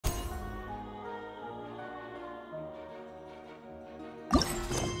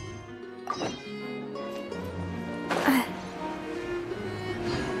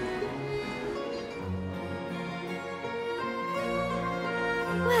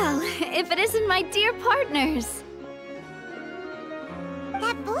if it isn't my dear partners?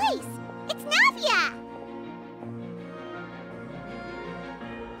 That voice! It's Navia!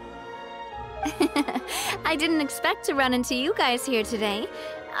 I didn't expect to run into you guys here today.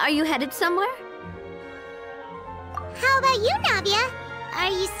 Are you headed somewhere? How about you, Navia?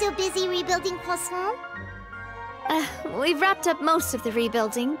 Are you still busy rebuilding Fontaine? We've wrapped up most of the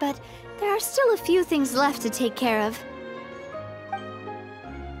rebuilding, but there are still a few things left to take care of.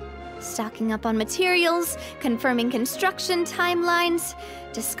 Stocking up on materials, confirming construction timelines,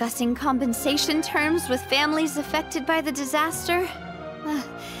 discussing compensation terms with families affected by the disaster.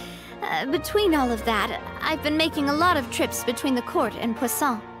 Between all of that, I've been making a lot of trips between the court and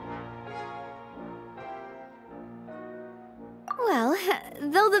Poisson. Well,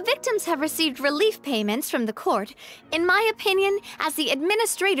 though the victims have received relief payments from the court, in my opinion, as the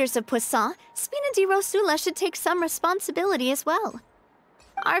administrators of Poisson, Spina di Rosula should take some responsibility as well.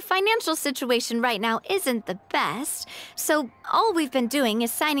 Our financial situation right now isn't the best, so all we've been doing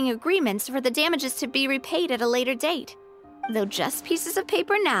is signing agreements for the damages to be repaid at a later date. Though just pieces of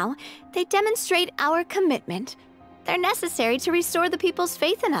paper now, they demonstrate our commitment. They're necessary to restore the people's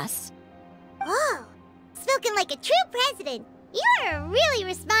faith in us. Whoa! Spoken like a true president! You're a really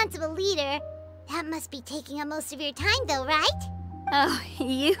responsible leader. That must be taking up most of your time though, right? Oh,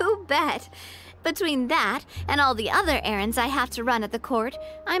 you bet. Between that and all the other errands I have to run at the court,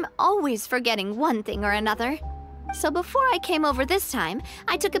 I'm always forgetting one thing or another. So before I came over this time,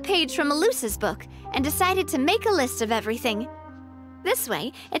 I took a page from Melus's book and decided to make a list of everything. This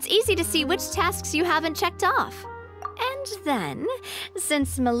way, it's easy to see which tasks you haven't checked off. And then,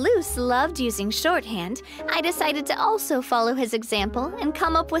 since Melus loved using shorthand, I decided to also follow his example and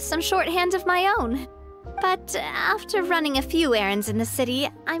come up with some shorthand of my own. But after running a few errands in the city,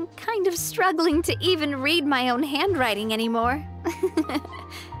 I'm kind of struggling to even read my own handwriting anymore.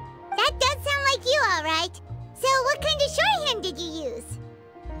 That does sound like you, all right. So what kind of shorthand did you use?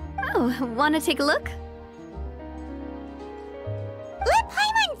 Oh, want to take a look? Let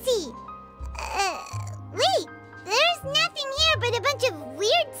Paimon see! Wait, there's nothing here but a bunch of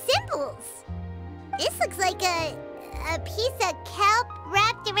weird symbols. This looks like a piece of kelp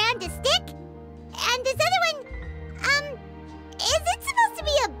wrapped around a stick. And this other one, is it supposed to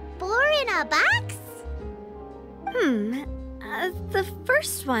be a boar in a box? The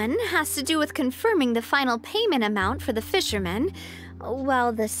first one has to do with confirming the final payment amount for the fishermen,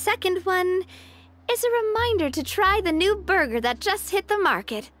 while the second one is a reminder to try the new burger that just hit the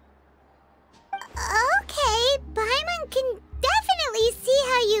market. Okay, Paimon can definitely see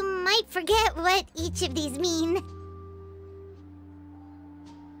how you might forget what each of these mean.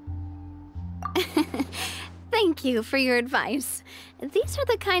 Thank you for your advice. These are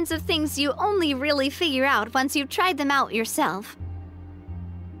the kinds of things you only really figure out once you've tried them out yourself.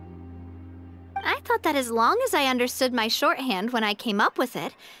 I thought that as long as I understood my shorthand when I came up with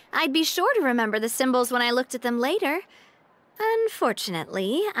it, I'd be sure to remember the symbols when I looked at them later.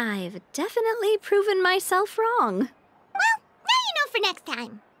 Unfortunately, I've definitely proven myself wrong. Well, now you know for next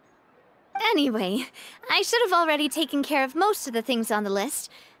time. Anyway, I should have already taken care of most of the things on the list.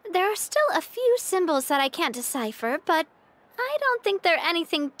 There are still a few symbols that I can't decipher, but I don't think they're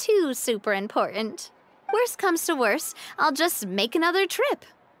anything too super important. Worst comes to worst, I'll just make another trip.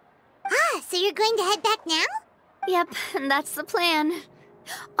 Ah, so you're going to head back now? Yep, that's the plan.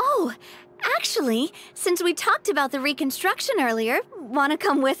 Oh, actually, since we talked about the reconstruction earlier, want to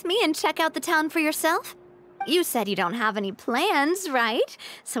come with me and check out the town for yourself? You said you don't have any plans, right?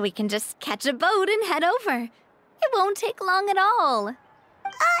 So we can just catch a boat and head over. It won't take long at all.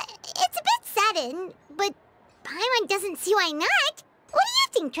 It's a bit sudden, but Paimon doesn't see why not. What do you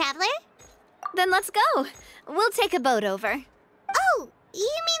think, Traveler? Then let's go. We'll take a boat over. Oh, you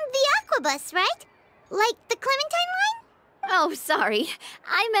mean the aquabus, right? Like the Clementine line? Oh, sorry.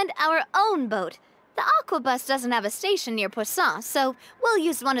 I meant our own boat. The aquabus doesn't have a station near Poisson, so we'll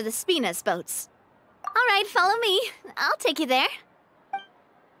use one of the Spina's boats. All right, follow me. I'll take you there.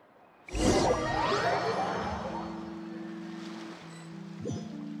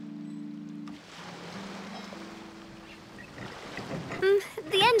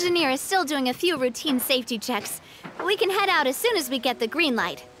 The engineer is still doing a few routine safety checks. We can head out as soon as we get the green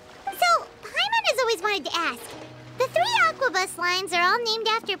light. So, Paimon has always wanted to ask. The 3 aquabus lines are all named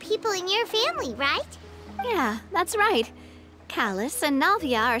after people in your family, right? Yeah, that's right. Callus and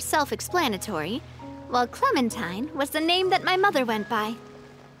Navia are self-explanatory, while Clementine was the name that my mother went by.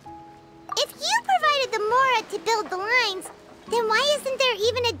 If you provided the Mora to build the lines, then why isn't there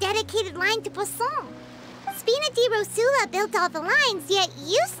even a dedicated line to Poisson? Spina di Rosula built all the lines, yet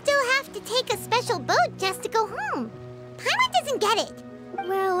you still have to take a special boat just to go home. Paimon doesn't get it.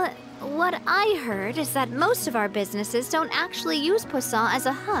 Well, What I heard is that most of our businesses don't actually use Poisson as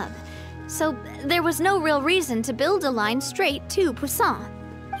a hub, so there was no real reason to build a line straight to Poisson.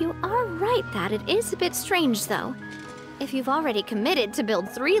 You are right that it is a bit strange, though. If you've already committed to build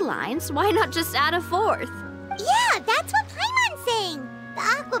 3 lines, why not just add a 4th? Yeah, that's what Paimon's saying. The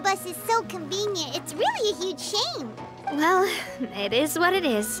Aquabus is so convenient, it's really a huge shame. Well, it is what it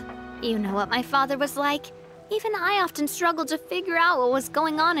is. You know what my father was like. Even I often struggled to figure out what was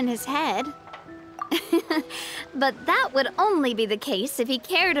going on in his head. But that would only be the case if he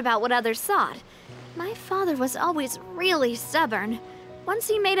cared about what others thought. My father was always really stubborn. Once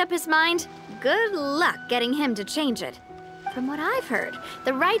he made up his mind, good luck getting him to change it. From what I've heard,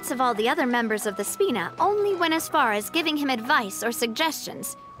 the rights of all the other members of the Spina only went as far as giving him advice or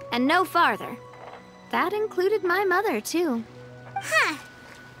suggestions, and no farther. That included my mother, too. Huh.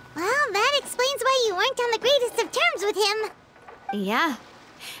 Well, that explains why you weren't on the greatest of terms with him. Yeah,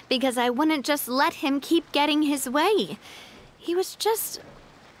 because I wouldn't just let him keep getting his way. He was just...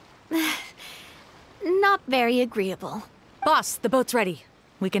 not very agreeable. Boss, the boat's ready.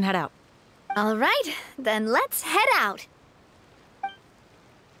 We can head out. All right, then let's head out.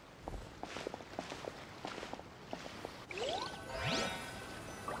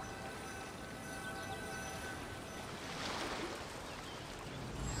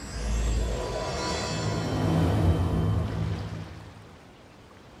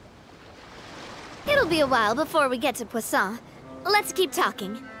 It'll be a while before we get to Poisson. Let's keep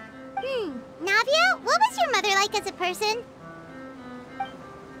talking. Navia, what was your mother like as a person?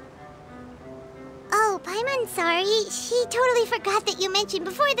 Oh, Paimon's sorry. She totally forgot that you mentioned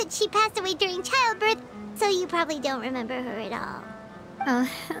before that she passed away during childbirth, so you probably don't remember her at all.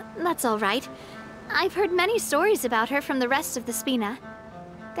 That's all right. I've heard many stories about her from the rest of the Spina.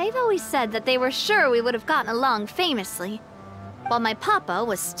 They've always said that they were sure we would have gotten along famously. While my papa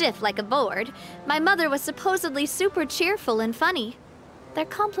was stiff like a board, my mother was supposedly super cheerful and funny. Their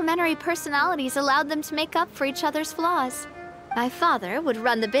complementary personalities allowed them to make up for each other's flaws. My father would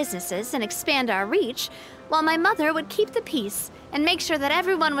run the businesses and expand our reach, while my mother would keep the peace and make sure that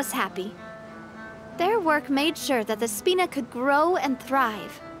everyone was happy. Their work made sure that the Spina could grow and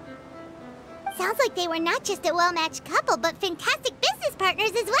thrive. Sounds like they were not just a well-matched couple, but fantastic business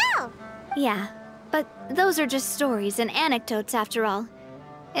partners as well. Yeah, but those are just stories and anecdotes after all.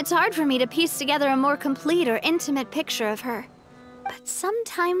 It's hard for me to piece together a more complete or intimate picture of her. But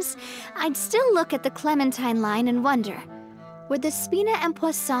sometimes, I'd still look at the Clementine line and wonder, would the Spina and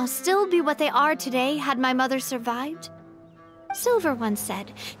Poisson still be what they are today had my mother survived? Silver once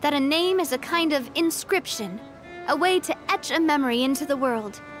said that a name is a kind of inscription, a way to etch a memory into the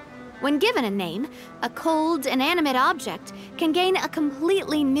world. When given a name, a cold, inanimate object can gain a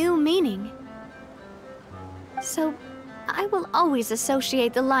completely new meaning. So, I will always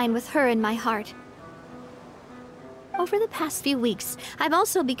associate the line with her in my heart. Over the past few weeks, I've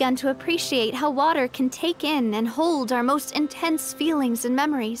also begun to appreciate how water can take in and hold our most intense feelings and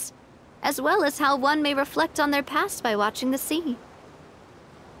memories, as well as how one may reflect on their past by watching the sea.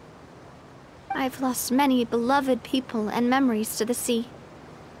 I've lost many beloved people and memories to the sea.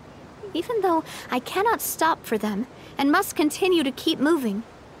 Even though I cannot stop for them and must continue to keep moving,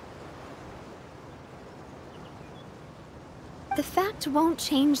 the fact won't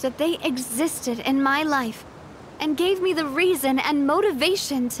change that they existed in my life and gave me the reason and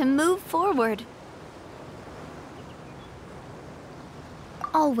motivation to move forward.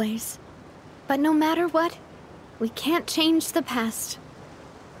 Always. But no matter what, we can't change the past.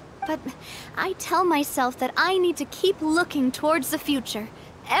 But I tell myself that I need to keep looking towards the future.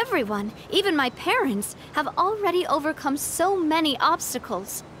 Everyone, even my parents, have already overcome so many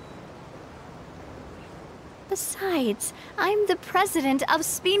obstacles. Besides, I'm the president of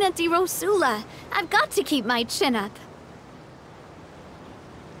Spina di Rosula. I've got to keep my chin up.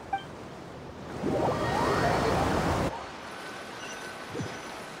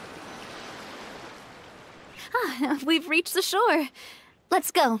 We've reached the shore.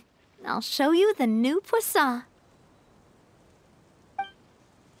 Let's go. I'll show you the new Poisson.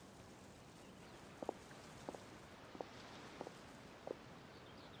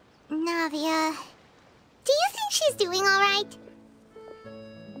 Navia, do you think she's doing all right?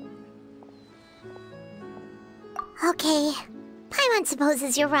 Okay, Paimon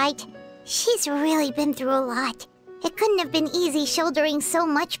supposes you're right. She's really been through a lot. It couldn't have been easy shouldering so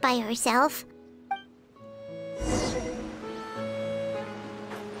much by herself.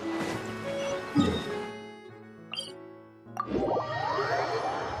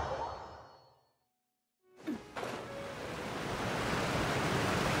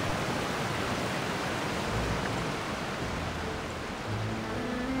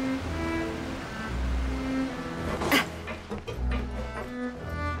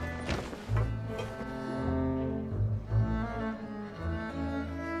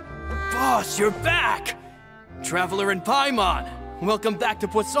 Boss, you're back! Traveler and Paimon, welcome back to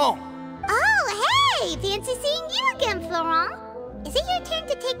Poisson. Oh, hey! Fancy seeing you again, Florent. Is it your turn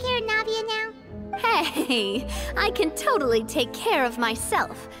to take care of Navia now? Hey, I can totally take care of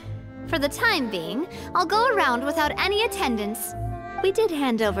myself. For the time being, I'll go around without any attendance. We did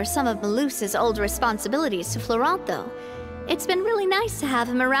hand over some of Melus's old responsibilities to Florent, though. It's been really nice to have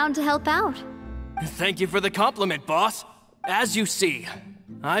him around to help out. Thank you for the compliment, boss. As you see,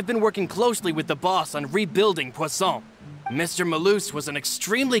 I've been working closely with the boss on rebuilding Poisson. Mr. Melus was an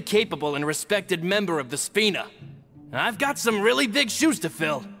extremely capable and respected member of the Spina. I've got some really big shoes to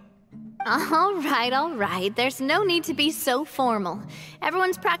fill. All right. There's no need to be so formal.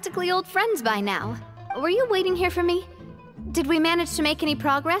 Everyone's practically old friends by now. Were you waiting here for me? Did we manage to make any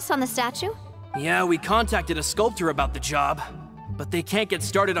progress on the statue? Yeah, we contacted a sculptor about the job, but they can't get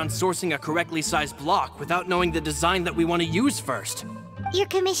started on sourcing a correctly sized block without knowing the design that we want to use first. You're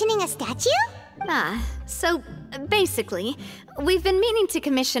commissioning a statue? So basically, we've been meaning to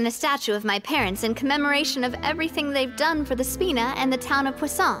commission a statue of my parents in commemoration of everything they've done for the Spina and the town of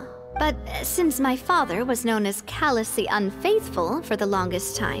Poisson. But since my father was known as Callus the Unfaithful for the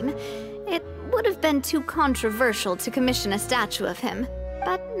longest time, it would have been too controversial to commission a statue of him.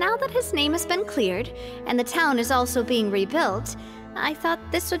 But now that his name has been cleared, and the town is also being rebuilt, I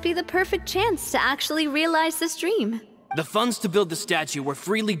thought this would be the perfect chance to actually realize this dream. The funds to build the statue were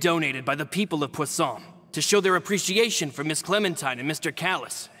freely donated by the people of Poisson to show their appreciation for Miss Clementine and Mr.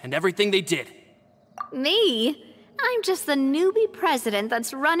 Callus and everything they did. Me? I'm just the newbie president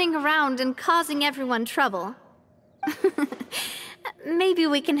that's running around and causing everyone trouble. Maybe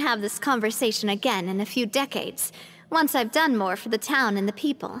we can have this conversation again in a few decades, once I've done more for the town and the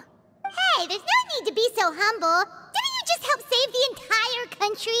people. Hey, there's no need to be so humble. Didn't you just help save the entire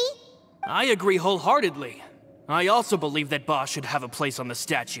country? I agree wholeheartedly. I also believe that Boss should have a place on the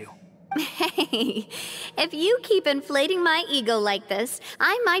statue. Hey, if you keep inflating my ego like this,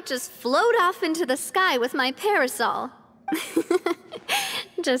 I might just float off into the sky with my parasol.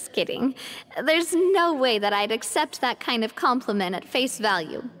 Just kidding. There's no way that I'd accept that kind of compliment at face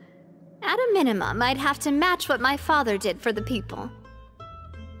value. At a minimum, I'd have to match what my father did for the people.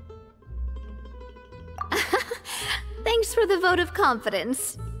 Thanks for the vote of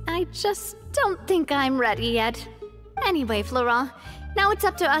confidence. I just don't think I'm ready yet. Anyway, Florent, now it's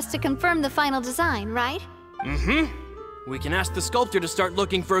up to us to confirm the final design, right? We can ask the sculptor to start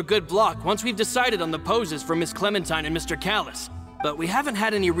looking for a good block once we've decided on the poses for Miss Clementine and Mr. Callus. But we haven't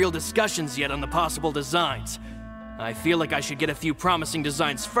had any real discussions yet on the possible designs. I feel like I should get a few promising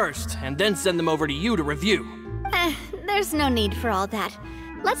designs first, and then send them over to you to review. There's no need for all that.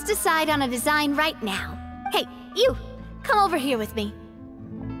 Let's decide on a design right now. Hey, you! Come over here with me.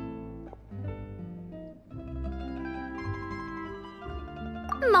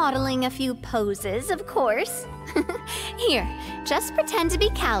 Modeling a few poses, of course. Here, just pretend to be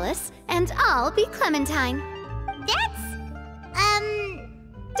Callus, and I'll be Clementine.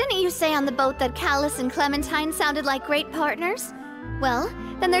 Didn't you say on the boat that Callus and Clementine sounded like great partners? Well,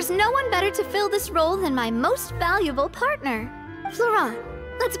 then there's no one better to fill this role than my most valuable partner. Florent,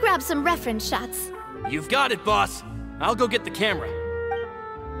 let's grab some reference shots. You've got it, boss. I'll go get the camera.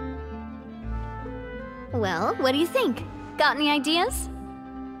 Well, what do you think? Got any ideas?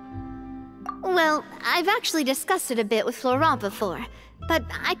 Well, I've actually discussed it a bit with Florent before, but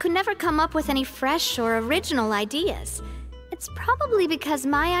I could never come up with any fresh or original ideas. It's probably because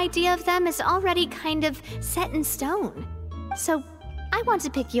my idea of them is already kind of set in stone. So, I want to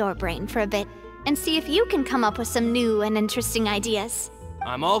pick your brain for a bit, and see if you can come up with some new and interesting ideas.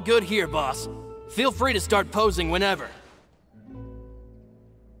 I'm all good here, boss. Feel free to start posing whenever.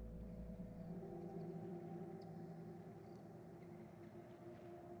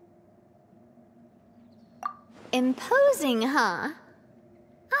 Imposing, huh?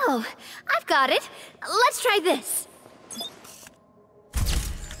 Oh, I've got it. Let's try this.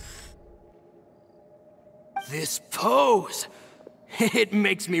 This pose! It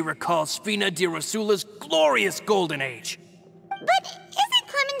makes me recall Spina di Rosula's glorious golden age. But isn't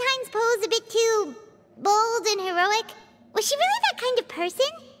Clementine's pose a bit too bold and heroic? Was she really that kind of person?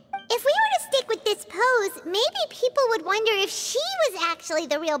 If we were to stick with this pose, maybe people would wonder if she was actually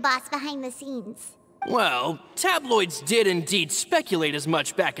the real boss behind the scenes. Well, tabloids did indeed speculate as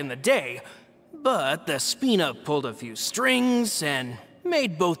much back in the day, but the Spina pulled a few strings and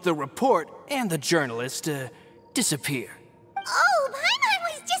made both the report and the journalist disappear. Oh, Paimon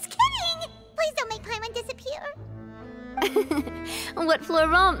was just kidding! Please don't make Paimon disappear. What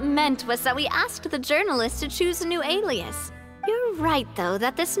Florent meant was that we asked the journalist to choose a new alias. You're right, though,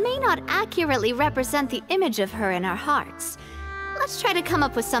 that this may not accurately represent the image of her in our hearts. let's try to come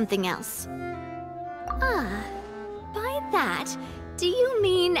up with something else. Ah, by that, do you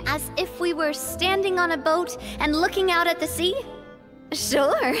mean as if we were standing on a boat and looking out at the sea?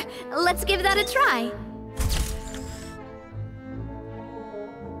 Sure, let's give that a try.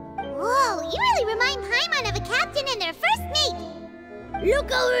 Whoa, you really remind Paimon of a captain and their first mate.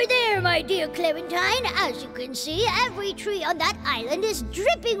 Look over there, my dear Clementine. As you can see, every tree on that island is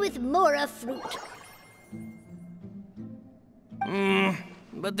dripping with mora fruit.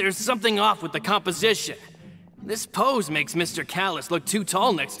 But there's something off with the composition. This pose makes Mr. Callus look too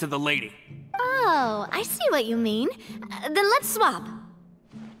tall next to the lady. Oh, I see what you mean. Then let's swap.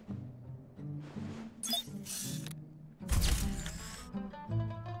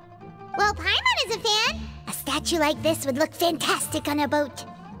 Well, Paimon is a fan. A statue like this would look fantastic on a boat.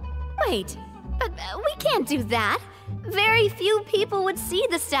 Wait, but we can't do that. Very few people would see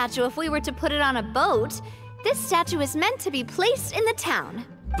the statue if we were to put it on a boat. This statue is meant to be placed in the town.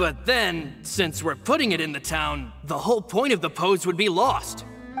 But then, since we're putting it in the town, the whole point of the pose would be lost.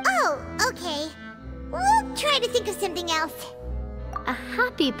 Oh, okay. We'll try to think of something else. A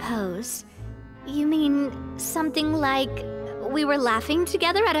happy pose? You mean something like we were laughing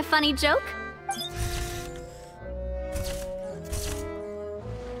together at a funny joke?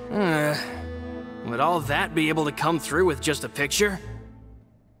 Would all that be able to come through with just a picture?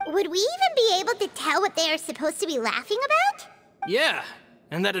 Would we even be able to tell what they are supposed to be laughing about? Yeah,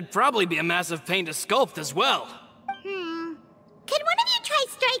 and that'd probably be a massive pain to sculpt as well. Could one of you try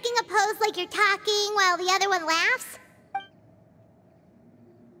striking a pose like you're talking while the other one laughs?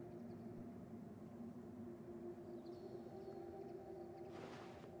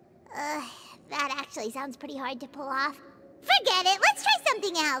 That actually sounds pretty hard to pull off. Forget it, let's try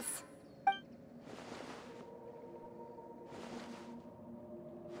something else.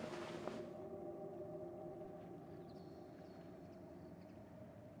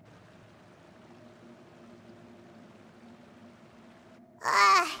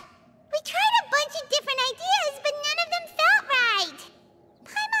 We tried a bunch of different ideas, but none of them felt right.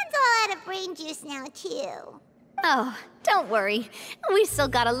 Paimon's all out of brain juice now, too. Oh, don't worry. We still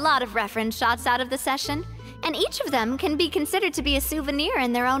got a lot of reference shots out of the session, and each of them can be considered to be a souvenir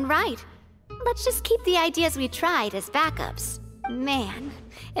in their own right. Let's just keep the ideas we tried as backups. Man,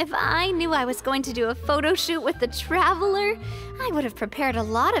 if I knew I was going to do a photo shoot with the Traveler, I would have prepared a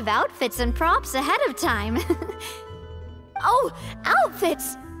lot of outfits and props ahead of time. Oh,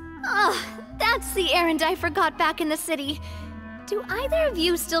 outfits! That's the errand I forgot back in the city. Do either of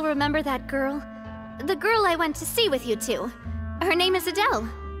you still remember that girl? The girl I went to see with you two. Her name is Adele.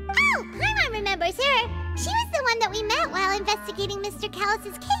 Oh, Paimon remembers her. She was the one that we met while investigating Mr.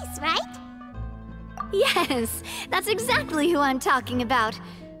 Callus's case, right? Yes, that's exactly who I'm talking about.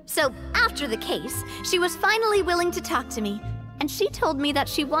 So, after the case, she was finally willing to talk to me, and she told me that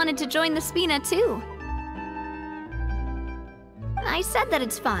she wanted to join the Spina too. I said that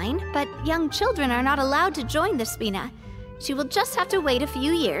it's fine, but young children are not allowed to join the Spina. She will just have to wait a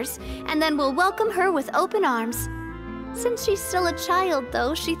few years, and then we'll welcome her with open arms. Since she's still a child,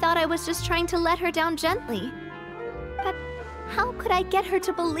 though, she thought I was just trying to let her down gently. But how could I get her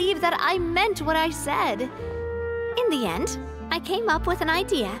to believe that I meant what I said? In the end, I came up with an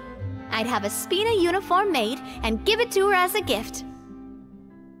idea. I'd have a Spina uniform made and give it to her as a gift.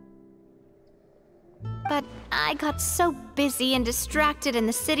 But I got so busy and distracted in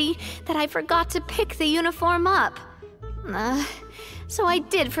the city that I forgot to pick the uniform up. So I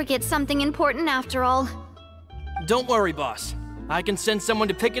did forget something important after all. Don't worry, boss. I can send someone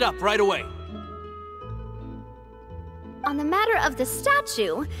to pick it up right away. On the matter of the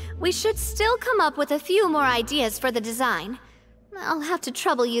statue, we should still come up with a few more ideas for the design. I'll have to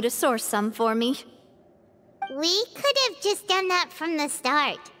trouble you to source some for me. We could have just done that from the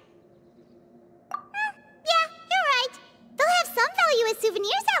start. Yeah, you're right. They'll have some value as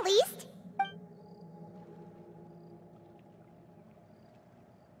souvenirs at least.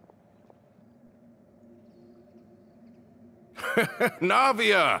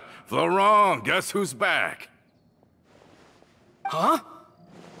 Navia! Florent, guess who's back? Huh?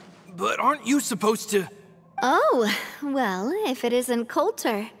 But aren't you supposed to... Oh, well, if it isn't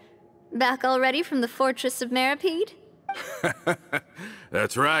Coulter. Back already from the Fortress of Meripede?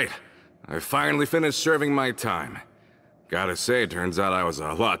 That's right. I finally finished serving my time. Gotta say, turns out I was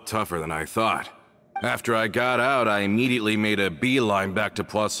a lot tougher than I thought. After I got out, I immediately made a beeline back to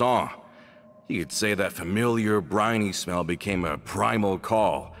Poisson. You could say that familiar, briny smell became a primal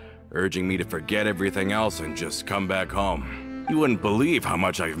call, urging me to forget everything else and just come back home. You wouldn't believe how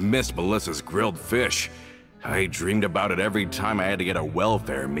much I've missed Melissa's grilled fish. I dreamed about it every time I had to get a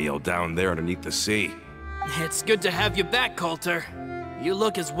welfare meal down there underneath the sea. It's good to have you back, Coulter. You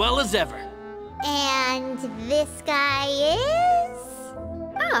look as well as ever. And this guy is?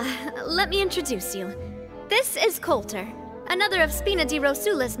 Let me introduce you. This is Coulter, another of Spina di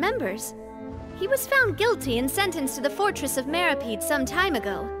Rosula's members. He was found guilty and sentenced to the Fortress of Meripede some time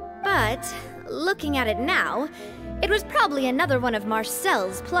ago. But, looking at it now, it was probably another one of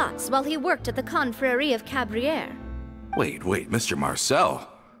Marcel's plots while he worked at the Confrérie of Cabrières. Wait, Mr. Marcel?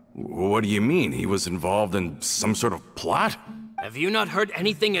 What do you mean? He was involved in some sort of plot? Have you not heard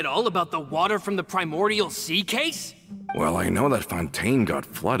anything at all about the water from the Primordial Sea case? Well, I know that Fontaine got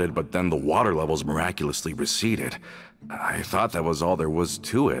flooded, but then the water levels miraculously receded. I thought that was all there was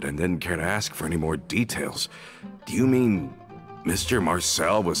to it and didn't care to ask for any more details. Do you mean Mr.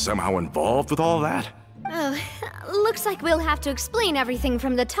 Marcel was somehow involved with all that? Oh, looks like we'll have to explain everything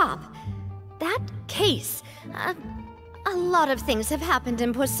from the top. That case, a lot of things have happened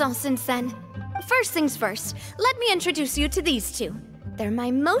in Poisson since then. First things first, let me introduce you to these two. They're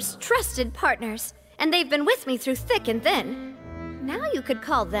my most trusted partners, and they've been with me through thick and thin. Now you could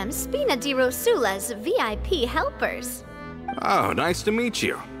call them Spina di Rosula's VIP helpers. Oh, nice to meet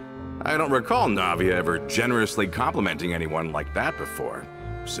you. I don't recall Navia ever generously complimenting anyone like that before.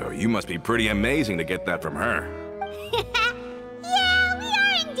 So you must be pretty amazing to get that from her. Yeah, we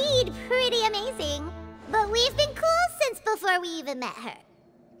are indeed pretty amazing. But we've been cool since before we even met her.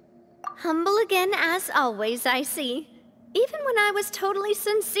 Humble again as always, I see. Even when I was totally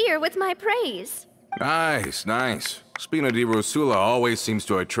sincere with my praise. Nice. Spina di Rosula always seems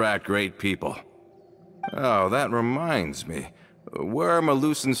to attract great people. Oh, that reminds me. Where are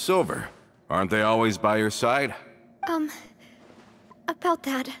Melus and Silver? Aren't they always by your side? About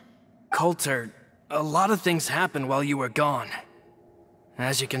that. Coulter, a lot of things happened while you were gone.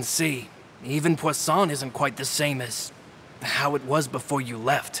 As you can see, even Poisson isn't quite the same as how it was before you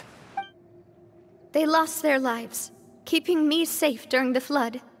left. They lost their lives, keeping me safe during the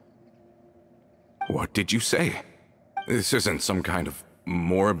flood. What did you say? This isn't some kind of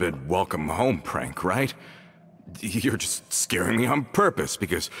morbid welcome home prank, right? You're just scaring me on purpose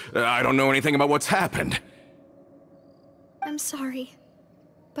because I don't know anything about what's happened. I'm sorry,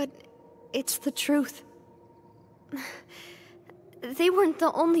 but it's the truth. They weren't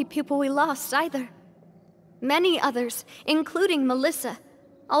the only people we lost either. Many others, including Melissa,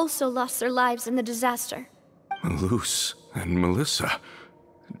 also lost their lives in the disaster. Melus and Melissa,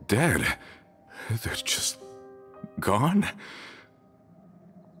 dead. They're just gone?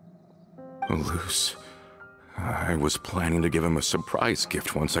 Melus. I was planning to give him a surprise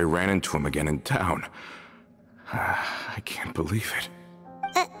gift once I ran into him again in town. I can't believe it.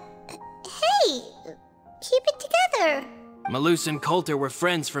 Hey! Keep it together! Melus and Coulter were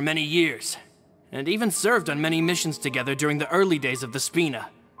friends for many years, and even served on many missions together during the early days of the Spina.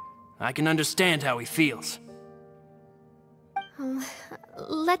 I can understand how he feels. Oh,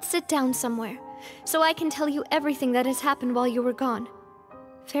 let's sit down somewhere, so I can tell you everything that has happened while you were gone.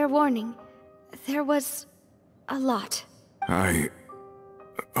 Fair warning, there was a lot.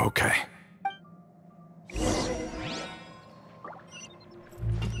 Okay.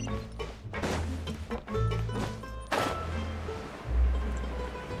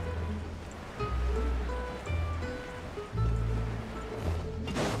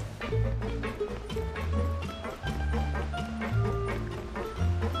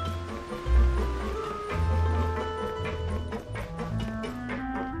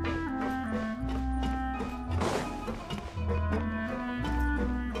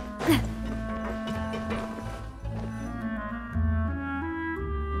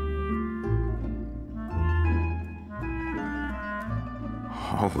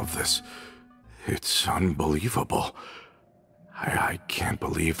 All of this, it's unbelievable. I can't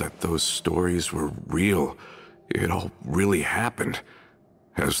believe that those stories were real. It all really happened.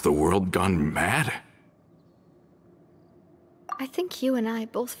 Has the world gone mad? I think you and I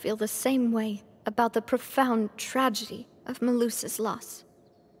both feel the same way about the profound tragedy of Melus's loss.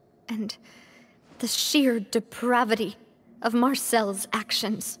 And the sheer depravity of Marcel's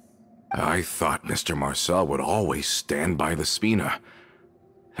actions. I thought Mr. Marcel would always stand by the Spina.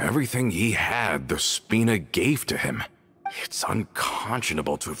 Everything he had, the Spina gave to him. It's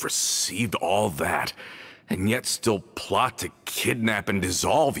unconscionable to have received all that, and yet still plot to kidnap and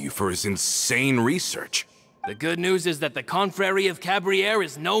dissolve you for his insane research. The good news is that the Confrérie of Cabrières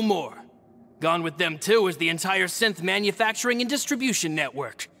is no more. Gone with them too is the entire synth manufacturing and distribution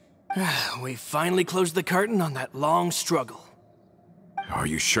network. We finally closed the curtain on that long struggle. Are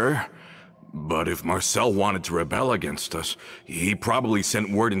you sure? But if Marcel wanted to rebel against us, he probably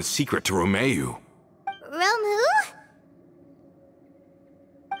sent word in secret to Romeu. Romeu?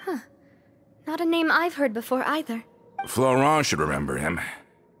 Not not a name I've heard before either. Florent should remember him.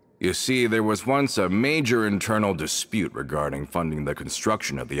 You see, there was once a major internal dispute regarding funding the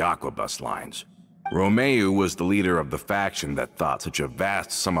construction of the Aquabus lines. Romeu was the leader of the faction that thought such a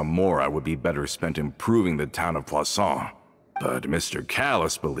vast sum of mora would be better spent improving the town of Poisson. But Mr.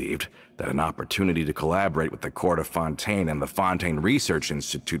 Callis believed that an opportunity to collaborate with the court of Fontaine and the Fontaine Research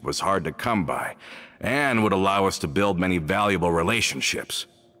Institute was hard to come by, and would allow us to build many valuable relationships.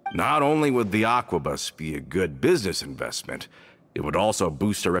 Not only would the Aquabus be a good business investment, it would also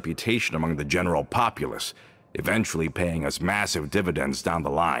boost our reputation among the general populace, eventually paying us massive dividends down the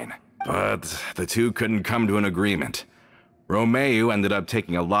line. But the two couldn't come to an agreement. Romeu ended up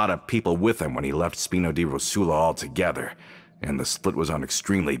taking a lot of people with him when he left Spino di Rosula altogether, and the split was on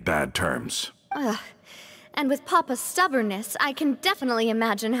extremely bad terms. Ugh. And with Papa's stubbornness, I can definitely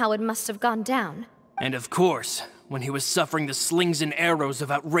imagine how it must have gone down. And of course, when he was suffering the slings and arrows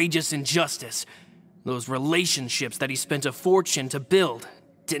of outrageous injustice, those relationships that he spent a fortune to build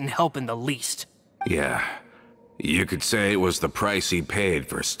didn't help in the least. Yeah, you could say it was the price he paid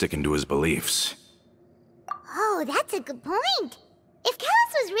for sticking to his beliefs. Oh, that's a good point. If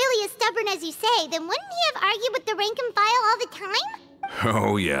Callis was really as stubborn as you say, then wouldn't he have argued with the rank and file all the time?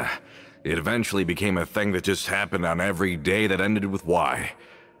 Oh yeah, it eventually became a thing that just happened on every day that ended with Y.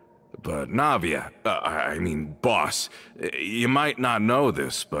 But Navia, boss, you might not know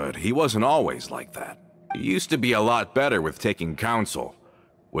this, but he wasn't always like that. He used to be a lot better with taking counsel.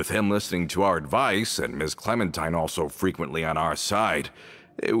 With him listening to our advice, and Ms. Clementine also frequently on our side,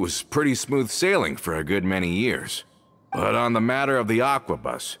 it was pretty smooth sailing for a good many years. But on the matter of the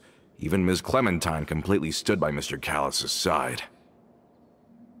Aquabus, even Ms. Clementine completely stood by Mr. Callis' side.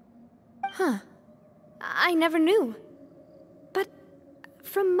 Huh. I never knew. But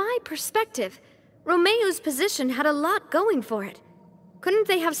from my perspective, Romeu's position had a lot going for it. Couldn't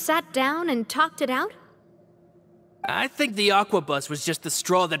they have sat down and talked it out? I think the Aquabus was just the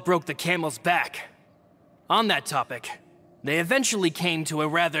straw that broke the camel's back. On that topic, they eventually came to a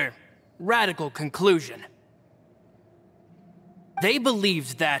rather radical conclusion. They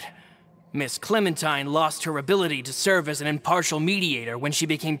believed that Miss Clementine lost her ability to serve as an impartial mediator when she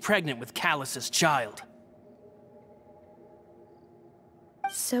became pregnant with Callis's child.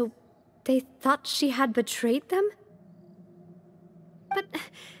 So, they thought she had betrayed them? But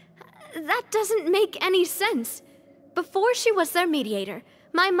that doesn't make any sense. Before she was their mediator,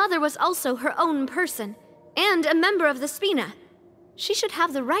 my mother was also her own person, and a member of the Spina. She should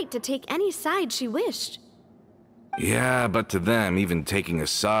have the right to take any side she wished. Yeah, but to them, even taking a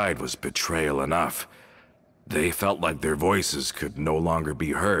side was betrayal enough. They felt like their voices could no longer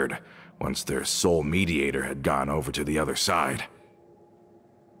be heard once their sole mediator had gone over to the other side.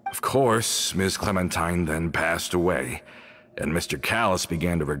 Of course, Ms. Clementine then passed away, and Mr. Callis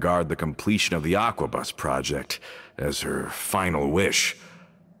began to regard the completion of the Aquabus project as her final wish.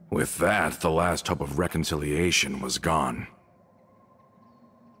 With that, the last hope of reconciliation was gone.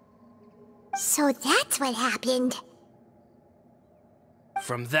 So that's what happened.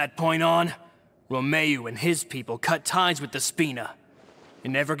 From that point on, Romeu and his people cut ties with the Spina,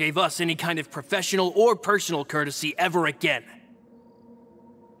 and never gave us any kind of professional or personal courtesy ever again.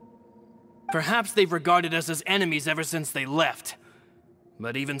 Perhaps they've regarded us as enemies ever since they left.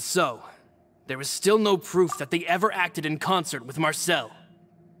 But even so, there is still no proof that they ever acted in concert with Marcel.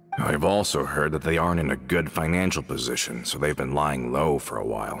 I've also heard that they aren't in a good financial position, so they've been lying low for a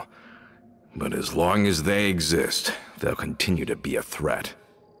while. But as long as they exist, they'll continue to be a threat.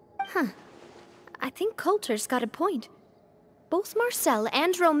 Huh. I think Coulter's got a point. Both Marcel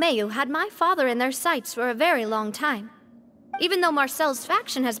and Romeu had my father in their sights for a very long time. Even though Marcel's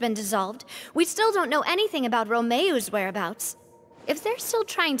faction has been dissolved, we still don't know anything about Romeu's whereabouts. If they're still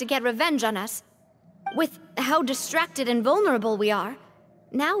trying to get revenge on us, with how distracted and vulnerable we are,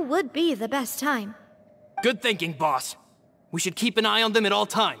 now would be the best time. Good thinking, boss. We should keep an eye on them at all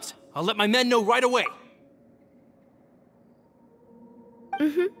times. I'll let my men know right away.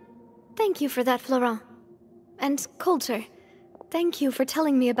 Thank you for that, Florent. And Coulter, thank you for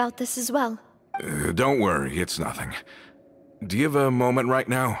telling me about this as well. Don't worry, it's nothing. Do you have a moment right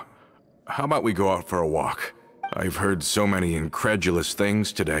now? How about we go out for a walk? I've heard so many incredulous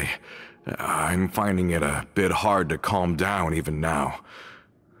things today. I'm finding it a bit hard to calm down even now.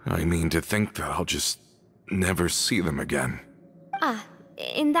 I mean, to think that I'll just never see them again.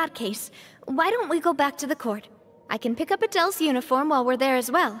 In that case, why don't we go back to the court? I can pick up Adele's uniform while we're there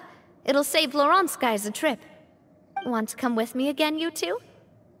as well. It'll save Laurent's guys a trip. Want to come with me again, you two?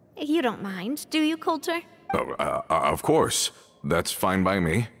 You don't mind, do you, Coulter? Oh, of course. That's fine by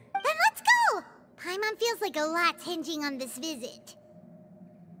me. Then let's go! Paimon feels like a lot's hinging on this visit.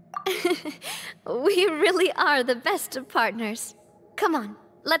 We really are the best of partners. Come on,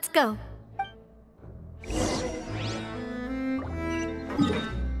 let's go.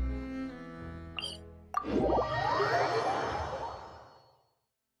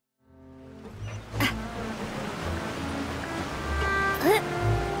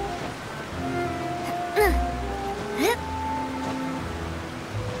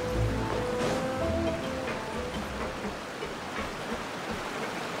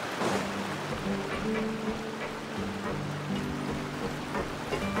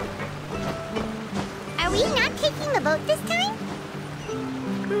 Are we not taking the boat this time?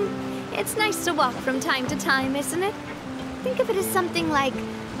 It's nice to walk from time to time, isn't it? Think of it as something like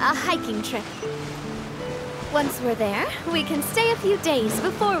a hiking trip. Once we're there, we can stay a few days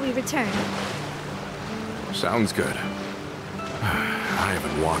before we return. Sounds good. I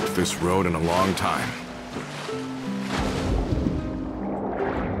haven't walked this road in a long time.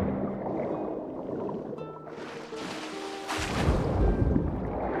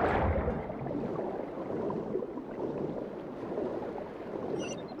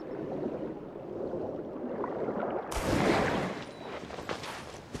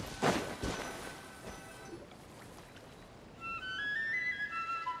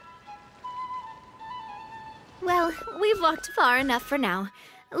 Well, we've walked far enough for now.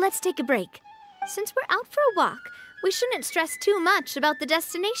 Let's take a break. Since we're out for a walk, we shouldn't stress too much about the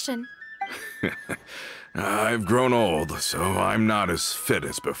destination. I've grown old, so I'm not as fit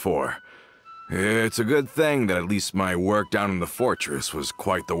as before. It's a good thing that at least my work down in the fortress was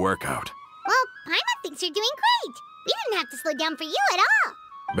quite the workout. Well, Paimon thinks you're doing great. We didn't have to slow down for you at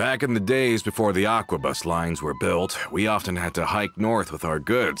all. Back in the days before the aquabus lines were built, we often had to hike north with our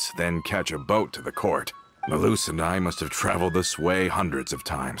goods, then catch a boat to the court. Melus and I must have traveled this way hundreds of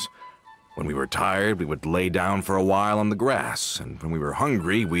times. When we were tired, we would lay down for a while on the grass, and when we were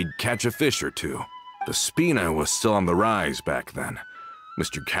hungry, we'd catch a fish or two. The spina was still on the rise back then.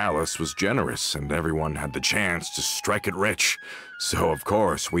 Mr. Callis was generous, and everyone had the chance to strike it rich. So, of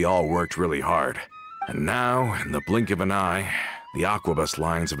course, we all worked really hard. And now, in the blink of an eye, the aquabus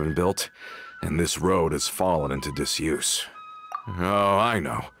lines have been built, and this road has fallen into disuse. Oh, I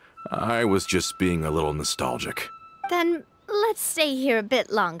know. I was just being a little nostalgic. Then let's stay here a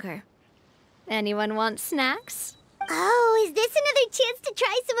bit longer. Anyone want snacks? Oh, is this another chance to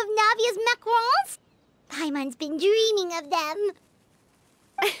try some of Navia's macarons? Paimon's been dreaming of them.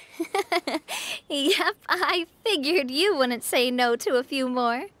 Yep, I figured you wouldn't say no to a few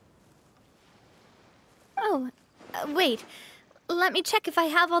more. Oh, wait. Let me check if I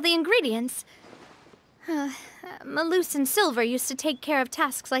have all the ingredients. Melus and Silver used to take care of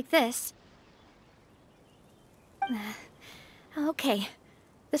tasks like this. Okay,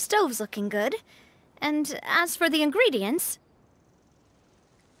 the stove's looking good. And as for the ingredients,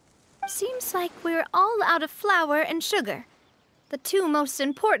 seems like we're all out of flour and sugar, the two most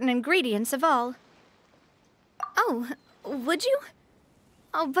important ingredients of all. Oh, would you?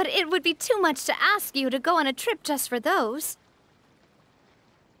 Oh, but it would be too much to ask you to go on a trip just for those.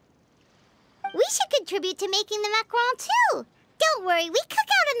 We should contribute to making the macaron too. Don't worry, we cook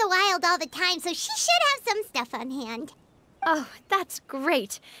out in the wild all the time, so she should have some stuff on hand. Oh, that's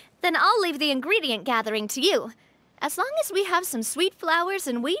great. Then I'll leave the ingredient gathering to you. As long as we have some sweet flours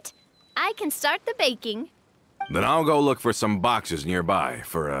and wheat, I can start the baking. Then I'll go look for some boxes nearby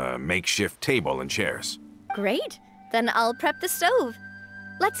for a makeshift table and chairs. Great. Then I'll prep the stove.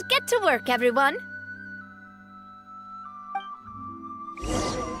 Let's get to work, everyone.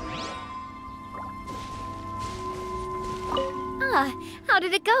 Ah, how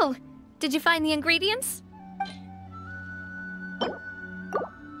did it go? Did you find the ingredients?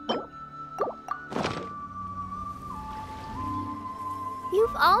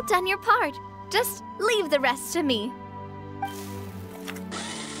 You've all done your part. Just leave the rest to me.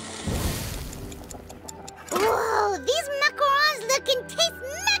 Whoa, these macarons look and taste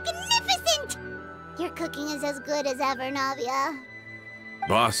magnificent! Your cooking is as good as ever, Navia.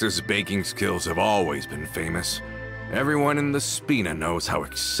 Boss's baking skills have always been famous. Everyone in the Spina knows how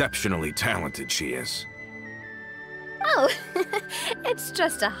exceptionally talented she is. Oh, it's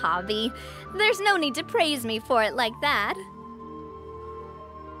just a hobby. There's no need to praise me for it like that.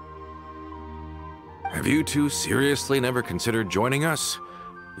 Have you two seriously never considered joining us?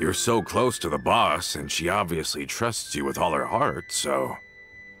 You're so close to the boss, and she obviously trusts you with all her heart, so...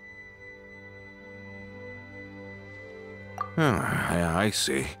 Oh, I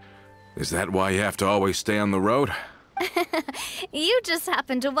see. Is that why you have to always stay on the road? You just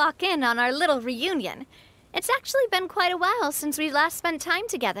happened to walk in on our little reunion. It's actually been quite a while since we last spent time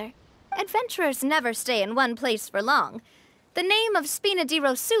together. Adventurers never stay in one place for long. The name of Spina di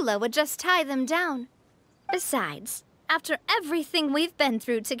Rosula would just tie them down. Besides, after everything we've been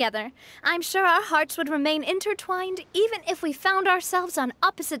through together, I'm sure our hearts would remain intertwined even if we found ourselves on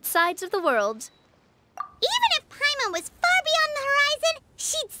opposite sides of the world. Even if Paimon was far beyond the horizon,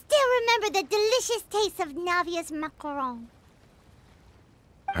 she'd still remember the delicious taste of Navia's macaron.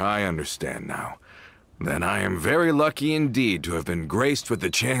 I understand now. Then I am very lucky indeed to have been graced with the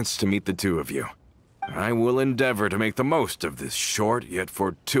chance to meet the two of you. I will endeavor to make the most of this short yet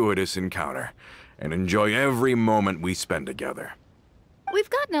fortuitous encounter, and enjoy every moment we spend together. We've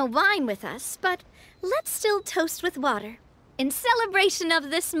got no wine with us, but let's still toast with water, in celebration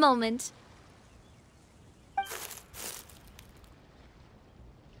of this moment.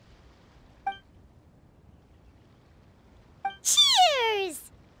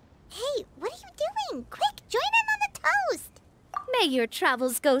 Cheers! Hey, what are you doing? Quick, join in on the toast! May your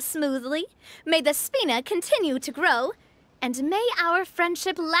travels go smoothly, may the Spina continue to grow, and may our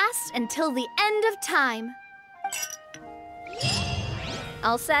friendship last until the end of time.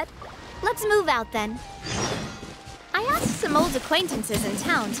 All set? Let's move out then. I asked some old acquaintances in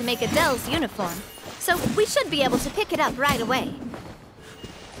town to make Adele's uniform, so we should be able to pick it up right away.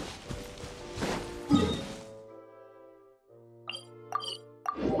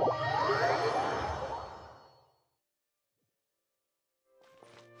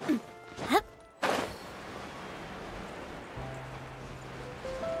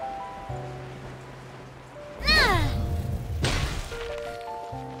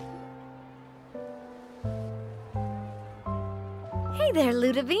 Hey there,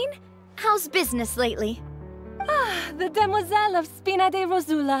 Ludovine. How's business lately? The Demoiselle of Spina di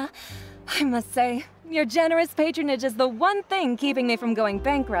Rosula. I must say, your generous patronage is the one thing keeping me from going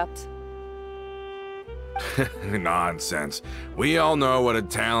bankrupt. Nonsense. We all know what a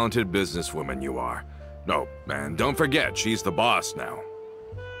talented businesswoman you are. No, and don't forget, she's the boss now.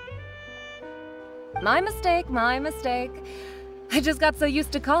 My mistake, my mistake. I just got so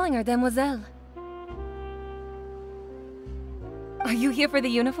used to calling her Demoiselle. Are you here for the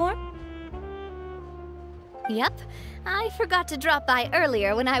uniform? Yep. I forgot to drop by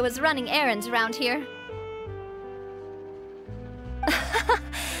earlier when I was running errands around here.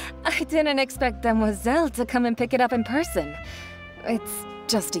 I didn't expect Demoiselle to come and pick it up in person. It's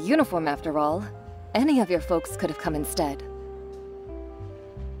just a uniform after all. Any of your folks could have come instead.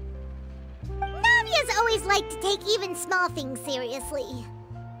 Navia's always liked to take even small things seriously.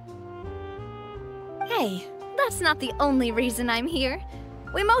 Hey, that's not the only reason I'm here.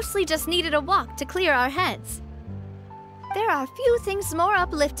 We mostly just needed a walk to clear our heads. There are few things more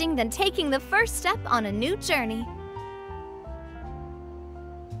uplifting than taking the first step on a new journey.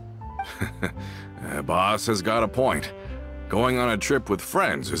 Boss has got a point. Going on a trip with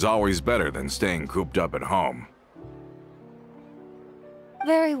friends is always better than staying cooped up at home.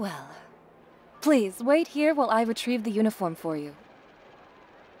 Very well. Please, wait here while I retrieve the uniform for you.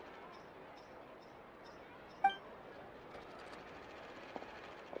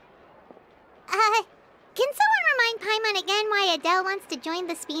 Can someone remind Paimon again why Adele wants to join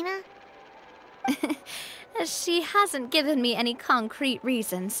the Spina? She hasn't given me any concrete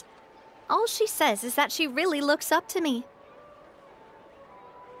reasons. All she says is that she really looks up to me.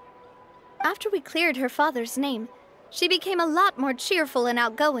 After we cleared her father's name, she became a lot more cheerful and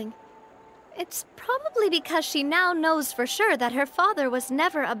outgoing. It's probably because she now knows for sure that her father was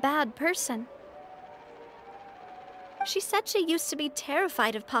never a bad person. She said she used to be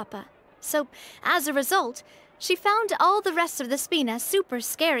terrified of Papa, so as a result, she found all the rest of the Spina super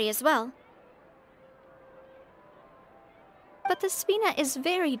scary as well. But the Spina is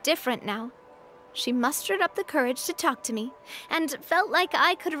very different now. She mustered up the courage to talk to me, and felt like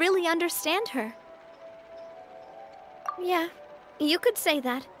I could really understand her. Yeah, you could say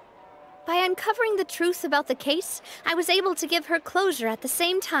that. By uncovering the truth about the case, I was able to give her closure at the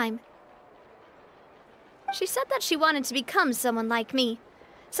same time. She said that she wanted to become someone like me.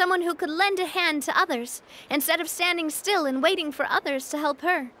 Someone who could lend a hand to others, instead of standing still and waiting for others to help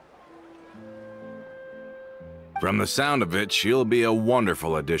her. From the sound of it, she'll be a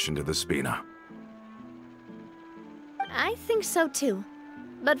wonderful addition to the Spina. I think so too.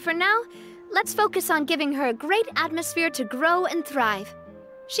 But for now, let's focus on giving her a great atmosphere to grow and thrive.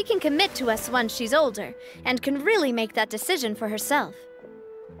 She can commit to us once she's older, and can really make that decision for herself.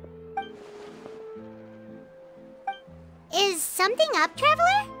 Is something up,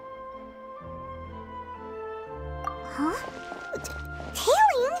 Traveler? Huh?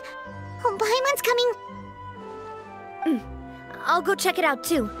 Tailing? Oh, Paimon's coming. I'll go check it out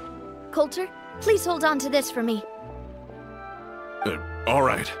too. Coulter, please hold on to this for me. All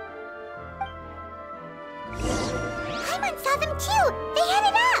right. Paimon's Saw them too! They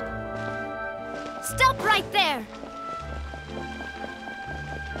headed up! Stop right there!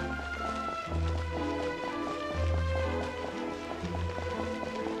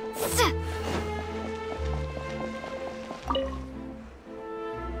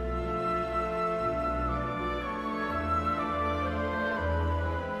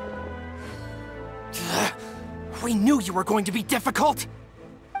 We knew you were going to be difficult!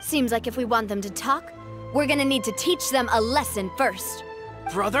 Seems like if we want them to talk, we're gonna need to teach them a lesson first.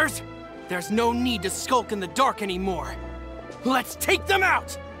 Brothers, there's no need to skulk in the dark anymore. Let's take them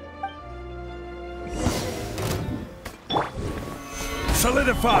out!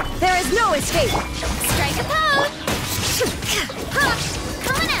 Solidify! There is no escape! Strike a pose!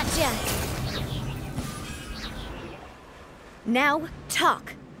 Coming at ya! Now,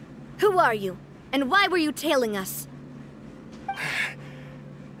 talk. Who are you? And why were you tailing us?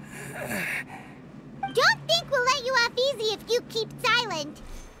 Don't think we'll let you off easy if you keep silent.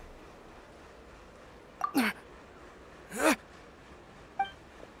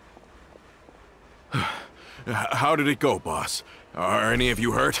 How did it go, boss? Are any of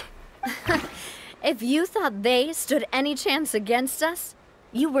you hurt? If you thought they stood any chance against us,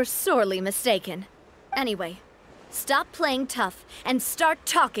 you were sorely mistaken. Anyway, stop playing tough and start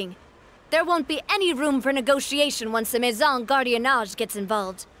talking. There won't be any room for negotiation once the Maison Gardiennage gets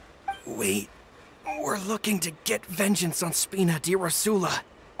involved. We're looking to get vengeance on Spina di Rosula.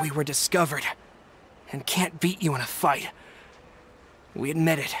 We were discovered, and can't beat you in a fight. We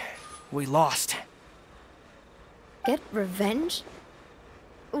admit it. We lost. Get revenge?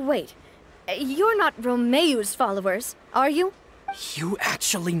 Wait, you're not Romeu's followers, are you? You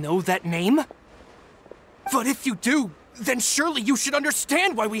actually know that name? But if you do, then surely you should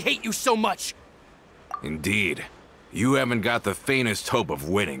understand why we hate you so much! Indeed. You haven't got the faintest hope of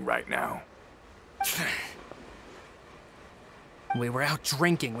winning right now. We were out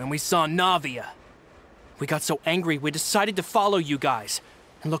drinking when we saw Navia. We got so angry we decided to follow you guys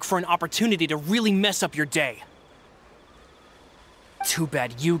and look for an opportunity to really mess up your day. Too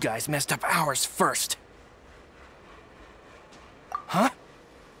bad you guys messed up ours first. Huh?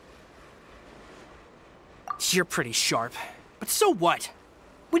 You're pretty sharp, but so what?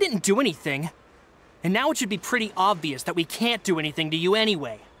 We didn't do anything. And now it should be pretty obvious that we can't do anything to you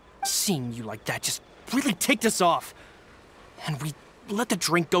anyway. Seeing you like that just really ticked us off. And we let the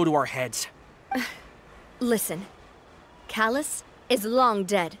drink go to our heads. Listen, Callus is long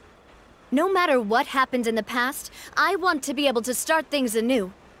dead. No matter what happened in the past, I want to be able to start things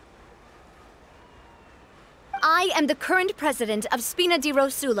anew. I am the current president of Spina di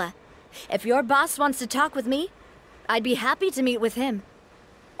Rosula. If your boss wants to talk with me, I'd be happy to meet with him.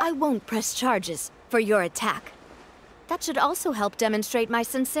 I won't press charges for your attack. That should also help demonstrate my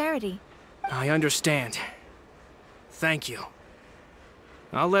sincerity. I understand. Thank you.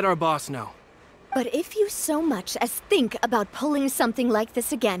 I'll let our boss know. But if you so much as think about pulling something like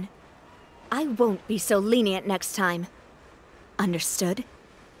this again, I won't be so lenient next time. Understood?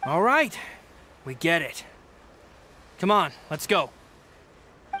 All right. We get it. Come on, let's go.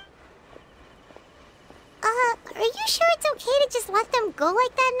 Are you sure it's okay to just let them go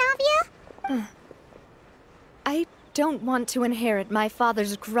like that, Navia? I don't want to inherit my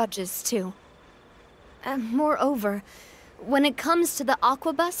father's grudges, too. Moreover, when it comes to the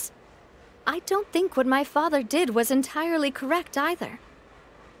Aquabus, I don't think what my father did was entirely correct either.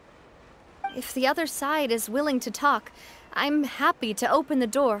 If the other side is willing to talk, I'm happy to open the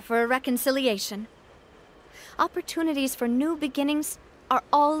door for a reconciliation. Opportunities for new beginnings are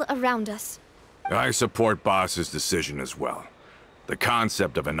all around us. I support Boss's decision as well. The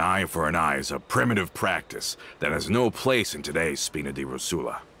concept of an eye for an eye is a primitive practice that has no place in today's Spina di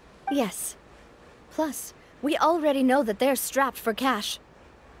Rosula. Yes. Plus, we already know that they're strapped for cash.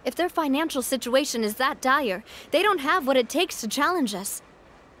 If their financial situation is that dire, they don't have what it takes to challenge us.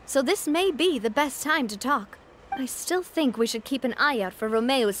 So this may be the best time to talk. I still think we should keep an eye out for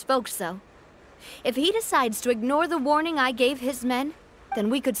Romeu's folks, though. If he decides to ignore the warning I gave his men, then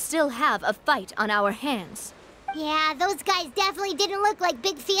we could still have a fight on our hands. Yeah, those guys definitely didn't look like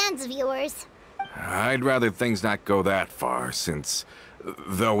big fans of yours. I'd rather things not go that far, since,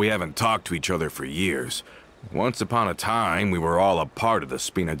 though we haven't talked to each other for years, once upon a time we were all a part of the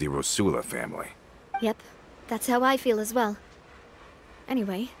Spina di Rosula family. Yep, that's how I feel as well.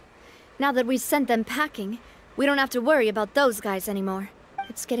 Anyway, now that we've sent them packing, we don't have to worry about those guys anymore.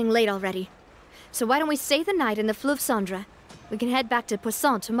 It's getting late already. So why don't we stay the night in the Fleuve Cendre? We can head back to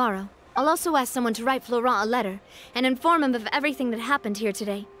Poisson tomorrow. I'll also ask someone to write Florent a letter and inform him of everything that happened here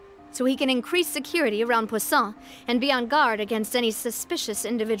today, so he can increase security around Poisson and be on guard against any suspicious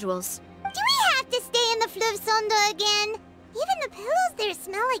individuals. Do we have to stay in the Fleuve Cendre again? Even the pillows there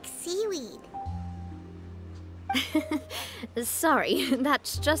smell like seaweed. Sorry,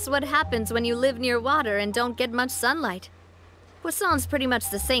 that's just what happens when you live near water and don't get much sunlight. Poisson's pretty much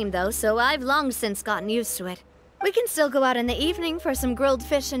the same though, so I've long since gotten used to it. We can still go out in the evening for some grilled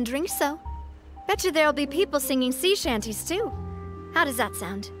fish and drinks though. Bet you there'll be people singing sea shanties too. How does that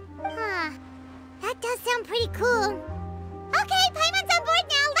sound? Huh. That does sound pretty cool. Okay, Paimon's on board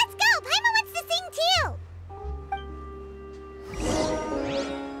now. Let's go! Paimon wants to sing too!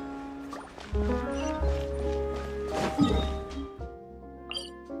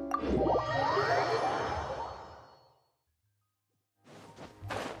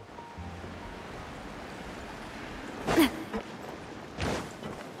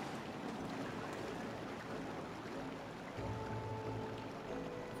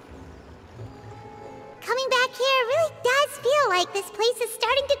 Coming back here really does feel like this place is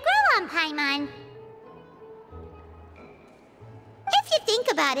starting to grow on Paimon. If you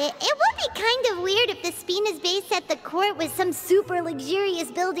think about it, it would be kind of weird if the Spina's base at the court was some super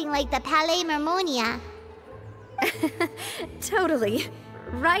luxurious building like the Palais Mermonia. Totally.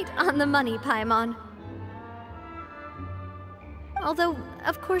 Right on the money, Paimon. Although,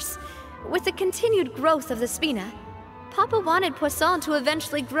 of course, with the continued growth of the Spina, Papa wanted Poisson to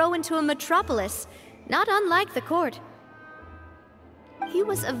eventually grow into a metropolis, not unlike the court. He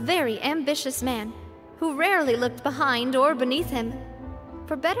was a very ambitious man, who rarely looked behind or beneath him.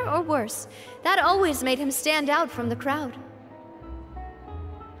 For better or worse, that always made him stand out from the crowd.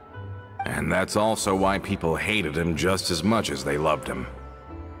 And that's also why people hated him just as much as they loved him.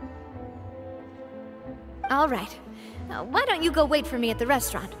 All right. Why don't you go wait for me at the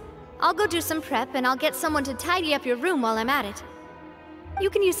restaurant? I'll go do some prep and I'll get someone to tidy up your room while I'm at it. You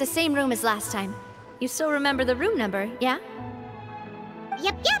can use the same room as last time. You still remember the room number, yeah?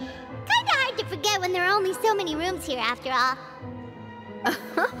 Yep. Kinda hard to forget when there are only so many rooms here after all.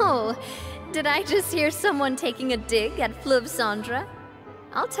 Oh, did I just hear someone taking a dig at Fleuve Cendre?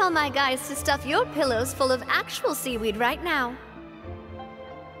 I'll tell my guys to stuff your pillows full of actual seaweed right now.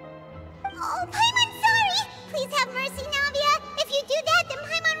 Oh, Paimon, sorry! Please have mercy, Navia. If you do that, then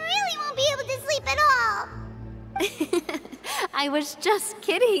Paimon really won't be able to sleep at all. I was just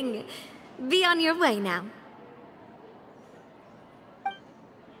kidding. Be on your way now.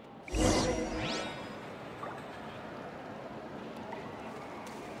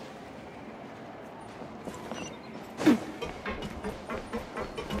 I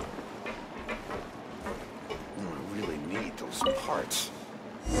really need those parts.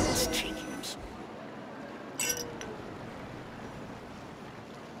 It's taking them.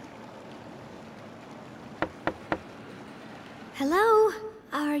 Hello?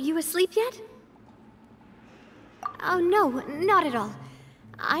 Are you asleep yet? Oh no, not at all.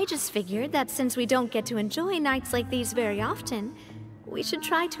 I just figured that since we don't get to enjoy nights like these very often, we should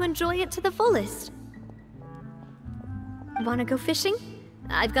try to enjoy it to the fullest. Wanna go fishing?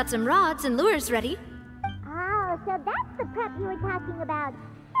 I've got some rods and lures ready. Oh, so that's the prep you were talking about.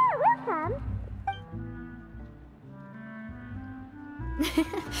 Sure, we'll come.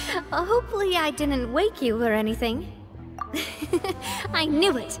 Hopefully I didn't wake you or anything. I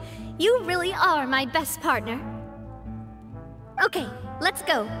knew it! You really are my best partner. Okay, let's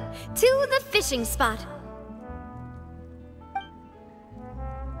go. To the fishing spot.